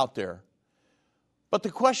many out there. But the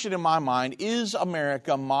question in my mind, is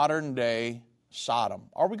America modern day Sodom?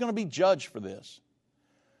 Are we going to be judged for this?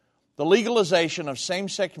 The legalization of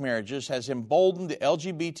same-sex marriages has emboldened the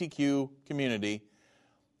LGBTQ community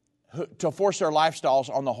to force their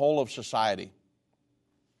lifestyles on the whole of society.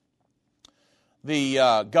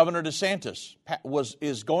 The Governor DeSantis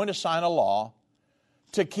is going to sign a law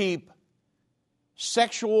to keep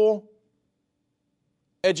sexual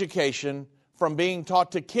education from being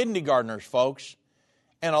taught to kindergartners, folks.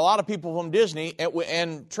 And a lot of people from Disney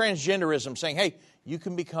and transgenderism saying, hey, you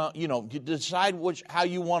can become, you decide how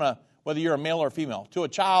you want to, whether you're a male or female, to a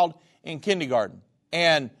child in kindergarten.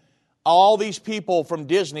 And all these people from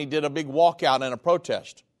Disney did a big walkout and a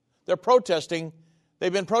protest.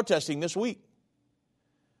 They've been protesting this week.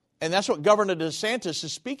 And that's what Governor DeSantis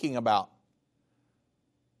is speaking about.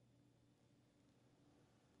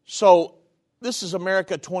 So this is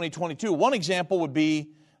America 2022. One example would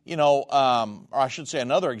be, or I should say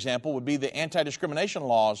another example would be the anti-discrimination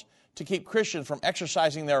laws to keep Christians from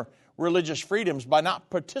exercising their religious freedoms by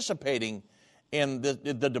not participating in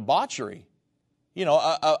the debauchery. You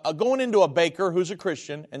know, going into a baker who's a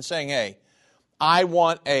Christian and saying, hey, I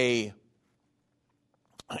want we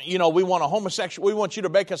want you to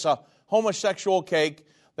bake us a homosexual cake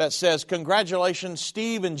that says, congratulations,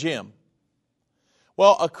 Steve and Jim.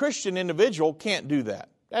 Well, a Christian individual can't do that.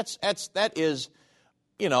 You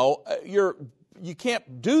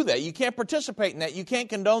can't do that. You can't participate in that. You can't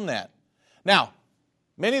condone that. Now,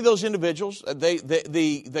 many of those individuals,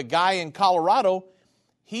 the guy in Colorado,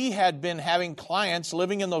 he had been having clients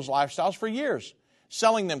living in those lifestyles for years,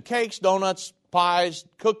 selling them cakes, donuts, pies,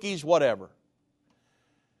 cookies, whatever.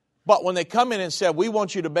 But when they come in and said, we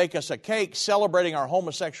want you to bake us a cake celebrating our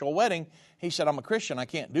homosexual wedding, he said, I'm a Christian, I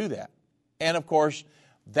can't do that. And of course,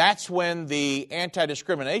 that's when the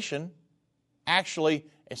anti-discrimination, actually,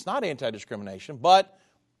 it's not anti-discrimination, but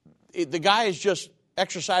the guy is just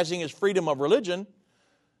exercising his freedom of religion,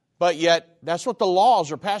 but yet that's what the laws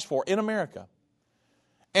are passed for in America.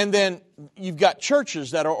 And then you've got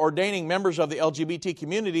churches that are ordaining members of the LGBT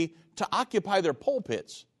community to occupy their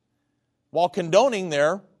pulpits while condoning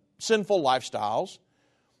their sinful lifestyles.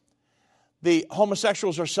 The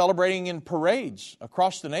homosexuals are celebrating in parades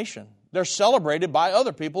across the nation. They're celebrated by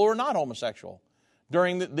other people who are not homosexual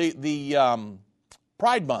during the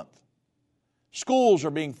Pride Month. Schools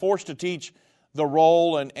are being forced to teach the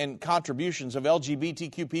role and contributions of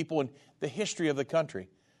LGBTQ people in the history of the country.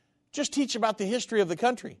 Just teach about the history of the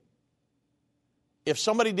country. If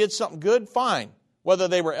somebody did something good, fine. Whether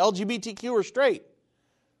they were LGBTQ or straight.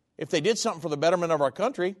 If they did something for the betterment of our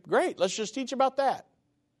country, great. Let's just teach about that.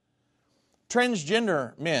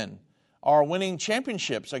 Transgender men are winning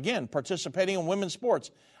championships, again, participating in women's sports.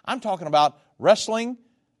 I'm talking about wrestling,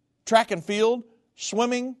 track and field,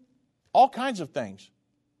 swimming, all kinds of things.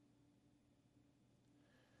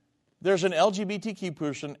 There's an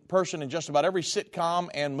LGBTQ person in just about every sitcom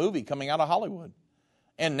and movie coming out of Hollywood.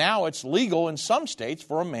 And now it's legal in some states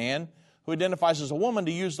for a man who identifies as a woman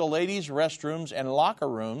to use the ladies' restrooms and locker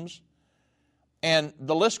rooms. And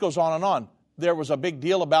the list goes on and on. There was a big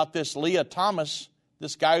deal about this Leah Thomas,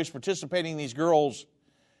 this guy who's participating in these girls'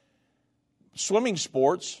 swimming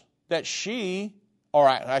sports, that he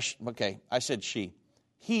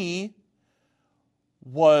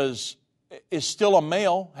is still a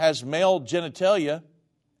male, has male genitalia,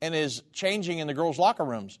 and is changing in the girls' locker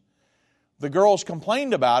rooms. The girls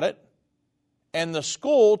complained about it, and the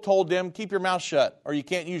school told them, keep your mouth shut, or you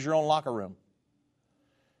can't use your own locker room.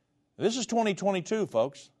 This is 2022,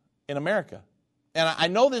 folks, in America. And I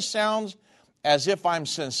know this sounds as if I'm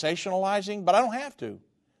sensationalizing, but I don't have to.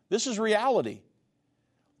 This is reality.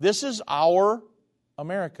 This is our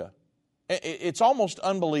America. It's almost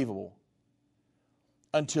unbelievable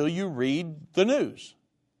until you read the news.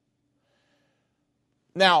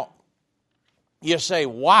 Now, you say,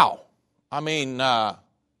 wow,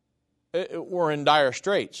 we're in dire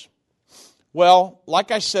straits. Well,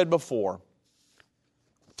 like I said before,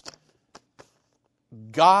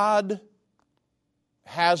 God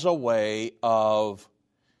has a way of,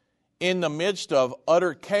 in the midst of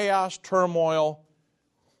utter chaos, turmoil,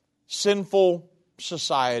 sinful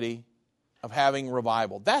society, of having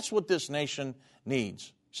revival. That's what this nation needs.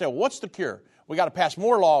 You say, well, what's the cure? We got to pass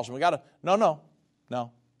more laws, and we got to... No.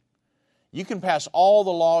 You can pass all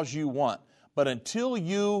the laws you want, but until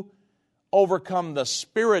you overcome the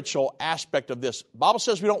spiritual aspect of this, the Bible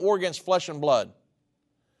says we don't war against flesh and blood.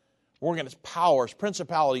 We're against powers,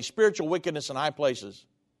 principalities, spiritual wickedness in high places.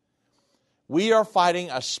 We are fighting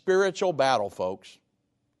a spiritual battle, folks.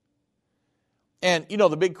 And,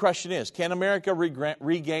 the big question is, can America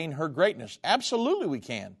regain her greatness? Absolutely we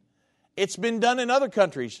can. It's been done in other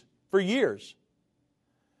countries for years.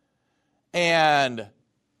 And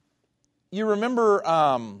you remember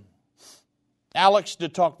Alex de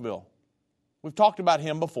Tocqueville. We've talked about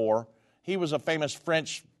him before. He was a famous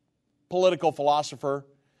French political philosopher.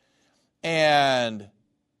 And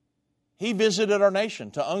he visited our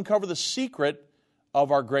nation to uncover the secret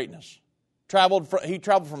of our greatness. He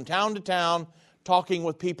traveled from town to town, talking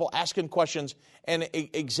with people, asking questions, and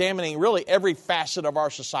examining really every facet of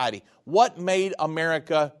our society. What made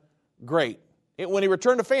America great? When he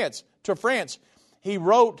returned to France, he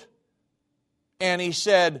wrote and he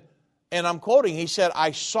said, and I'm quoting, he said,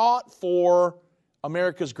 I sought for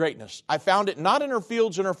America's greatness. I found it not in her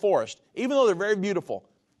fields and her forest, even though they're very beautiful.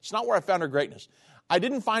 It's not where I found her greatness. I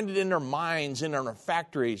didn't find it in her mines and in her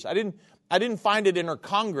factories. I didn't find it in her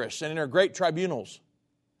Congress and in her great tribunals.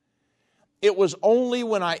 It was only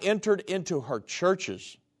when I entered into her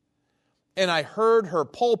churches and I heard her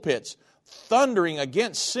pulpits thundering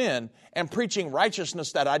against sin and preaching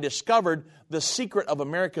righteousness that I discovered the secret of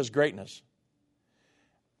America's greatness.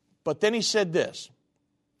 But then he said this,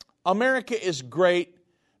 America is great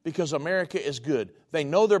because America is good. They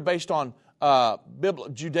know they're based on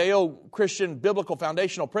Judeo-Christian biblical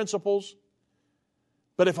foundational principles.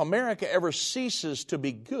 But if America ever ceases to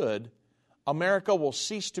be good, America will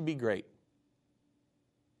cease to be great.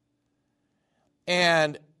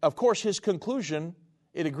 And, of course, his conclusion,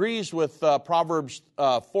 it agrees with Proverbs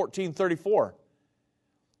 14:34.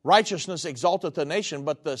 Righteousness exalteth the nation,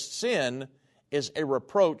 but the sin is a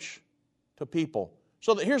reproach to people.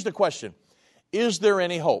 So here's the question. Is there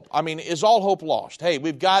any hope? I mean, is all hope lost? Hey,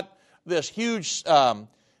 we've got this huge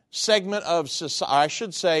segment of society. I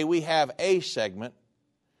should say we have a segment.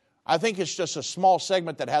 I think it's just a small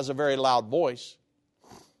segment that has a very loud voice.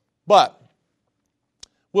 But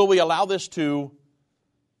will we allow this to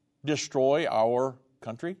destroy our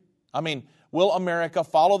country? I mean, will America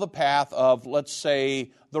follow the path of, let's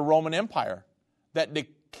say, the Roman Empire that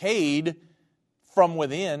decayed from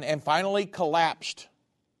within and finally collapsed?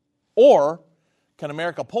 Or can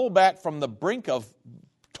America pull back from the brink of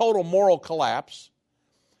total moral collapse,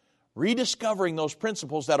 rediscovering those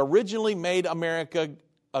principles that originally made America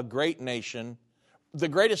a great nation, the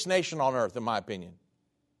greatest nation on earth, in my opinion?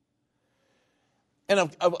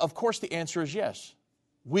 And of course the answer is yes.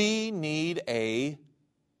 We need a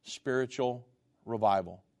spiritual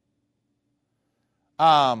revival.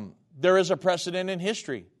 There is a precedent in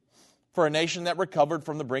history for a nation that recovered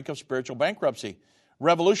from the brink of spiritual bankruptcy.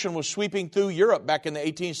 Revolution was sweeping through Europe back in the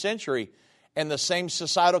 18th century, and the same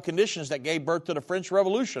societal conditions that gave birth to the French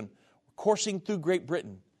Revolution were coursing through Great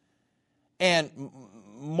Britain. And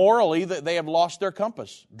morally, they have lost their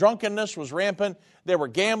compass. Drunkenness was rampant. They were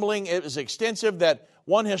gambling. It was extensive that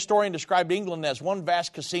one historian described England as one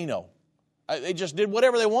vast casino. They just did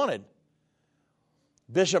whatever they wanted.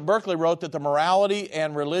 Bishop Berkeley wrote that the morality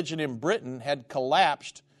and religion in Britain had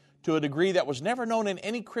collapsed to a degree that was never known in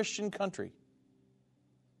any Christian country.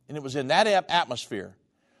 And it was in that atmosphere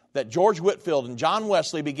that George Whitefield and John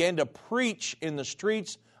Wesley began to preach in the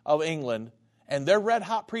streets of England, and their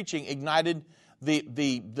red-hot preaching ignited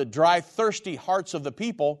the dry, thirsty hearts of the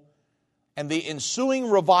people, and the ensuing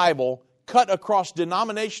revival cut across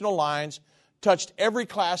denominational lines, touched every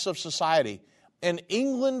class of society. And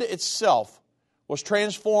England itself was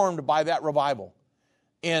transformed by that revival.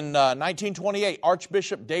 In 1928,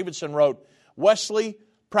 Archbishop Davidson wrote, Wesley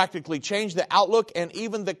practically changed the outlook and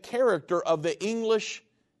even the character of the English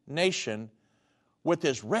nation with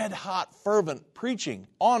his red-hot, fervent preaching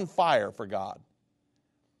on fire for God.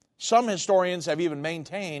 Some historians have even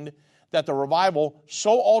maintained that the revival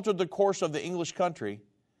so altered the course of the English country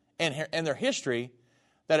and their history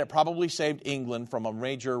that it probably saved England from a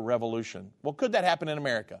major revolution. Well, could that happen in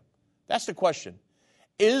America? That's the question.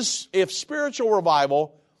 If spiritual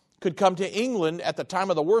revival could come to England at the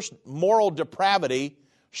time of the worst moral depravity,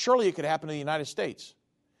 surely it could happen in the United States.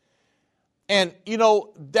 And, you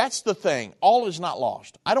know, that's the thing. All is not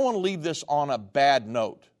lost. I don't want to leave this on a bad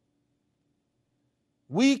note.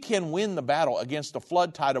 We can win the battle against the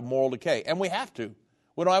flood tide of moral decay, and we have to.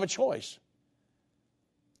 We don't have a choice.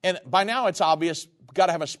 And by now it's obvious we've got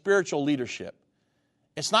to have a spiritual leadership.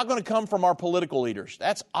 It's not going to come from our political leaders.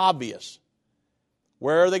 That's obvious.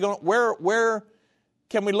 Where are they going? Where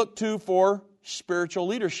can we look to for spiritual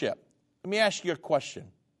leadership? Let me ask you a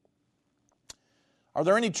question. Are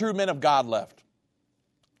there any true men of God left?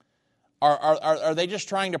 Are they just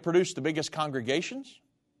trying to produce the biggest congregations?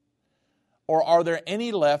 Or are there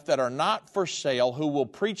any left that are not for sale who will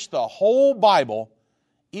preach the whole Bible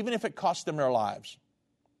even if it costs them their lives?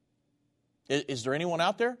 Is there anyone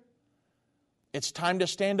out there? It's time to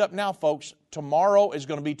stand up now, folks. Tomorrow is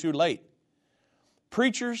going to be too late.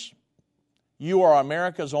 Preachers, you are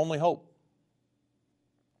America's only hope.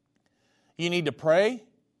 You need to pray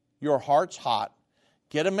your heart's hot,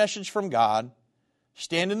 get a message from God,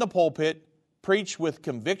 stand in the pulpit, preach with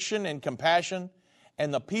conviction and compassion,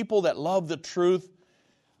 and the people that love the truth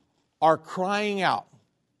are crying out,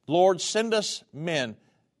 Lord, send us men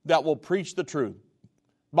that will preach the truth.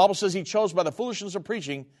 The Bible says He chose by the foolishness of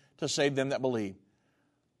preaching to save them that believe.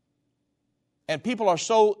 And people are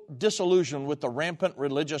so disillusioned with the rampant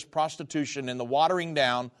religious prostitution and the watering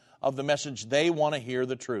down of the message, they want to hear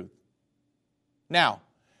the truth. Now,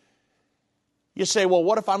 you say, well,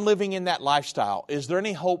 what if I'm living in that lifestyle? Is there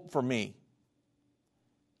any hope for me?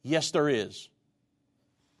 Yes, there is.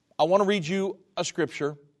 I want to read you a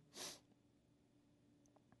scripture.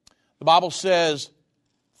 The Bible says,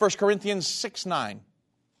 1 Corinthians 6:9,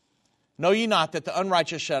 know ye not that the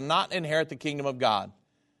unrighteous shall not inherit the kingdom of God?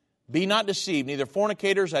 Be not deceived, neither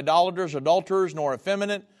fornicators, idolaters, adulterers, nor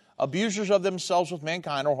effeminate, abusers of themselves with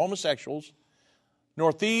mankind, or homosexuals,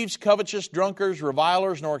 nor thieves, covetous, drunkards,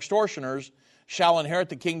 revilers, nor extortioners shall inherit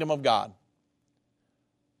the kingdom of God.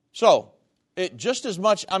 So, it just as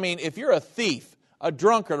much, if you're a thief, a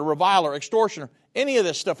drunkard, a reviler, extortioner, any of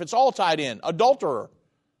this stuff, it's all tied in. Adulterer.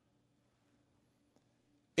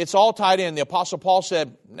 It's all tied in. The Apostle Paul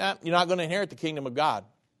said, nah, you're not going to inherit the kingdom of God.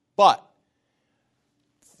 But,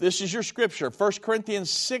 this is your scripture, 1 Corinthians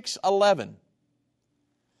 6:11.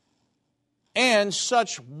 And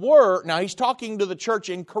such were, now he's talking to the church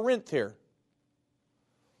in Corinth here.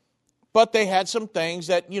 But they had some things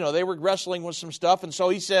that, they were wrestling with some stuff. And so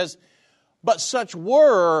he says, but such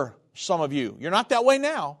were some of you. You're not that way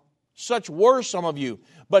now. Such were some of you.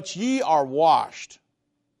 But ye are washed.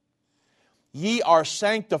 Ye are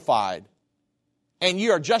sanctified. And ye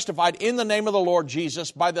are justified in the name of the Lord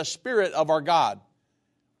Jesus by the Spirit of our God.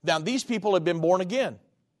 Now these people have been born again.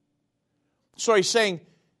 So he's saying,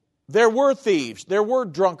 there were thieves, there were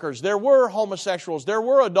drunkards, there were homosexuals, there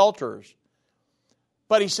were adulterers.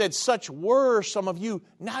 But he said, such were some of you.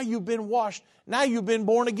 Now you've been washed. Now you've been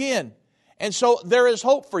born again. And so there is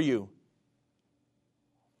hope for you.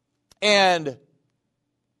 And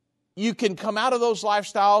you can come out of those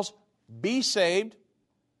lifestyles, be saved,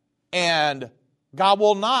 and God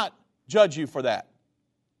will not judge you for that.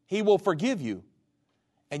 He will forgive you.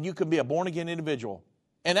 And you can be a born-again individual.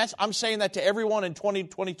 And I'm saying that to everyone in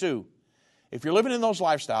 2022. If you're living in those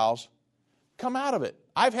lifestyles, come out of it.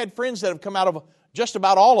 I've had friends that have come out of just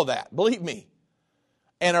about all of that, believe me,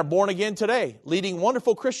 and are born again today, leading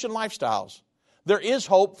wonderful Christian lifestyles. There is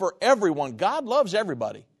hope for everyone. God loves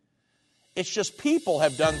everybody. It's just people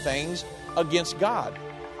have done things against God.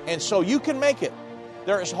 And so you can make it.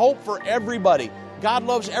 There is hope for everybody. God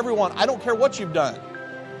loves everyone. I don't care what you've done.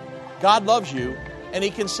 God loves you, and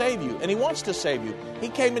He can save you, and He wants to save you. He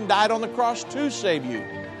came and died on the cross to save you.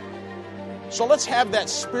 So let's have that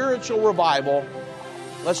spiritual revival.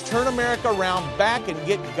 Let's turn America around back and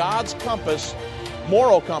get God's compass,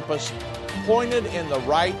 moral compass, pointed in the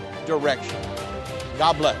right direction.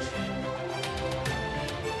 God bless.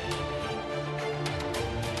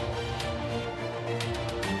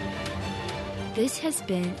 This has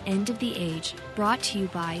been End of the Age, brought to you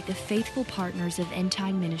by the faithful partners of End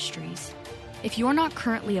Time Ministries. If you're not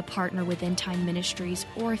currently a partner with End Time Ministries,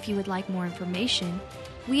 or if you would like more information,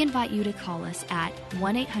 we invite you to call us at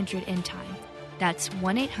 1-800-END-TIME. That's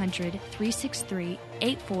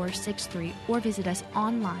 1-800-363-8463, or visit us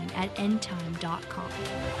online at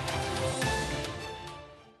endtime.com.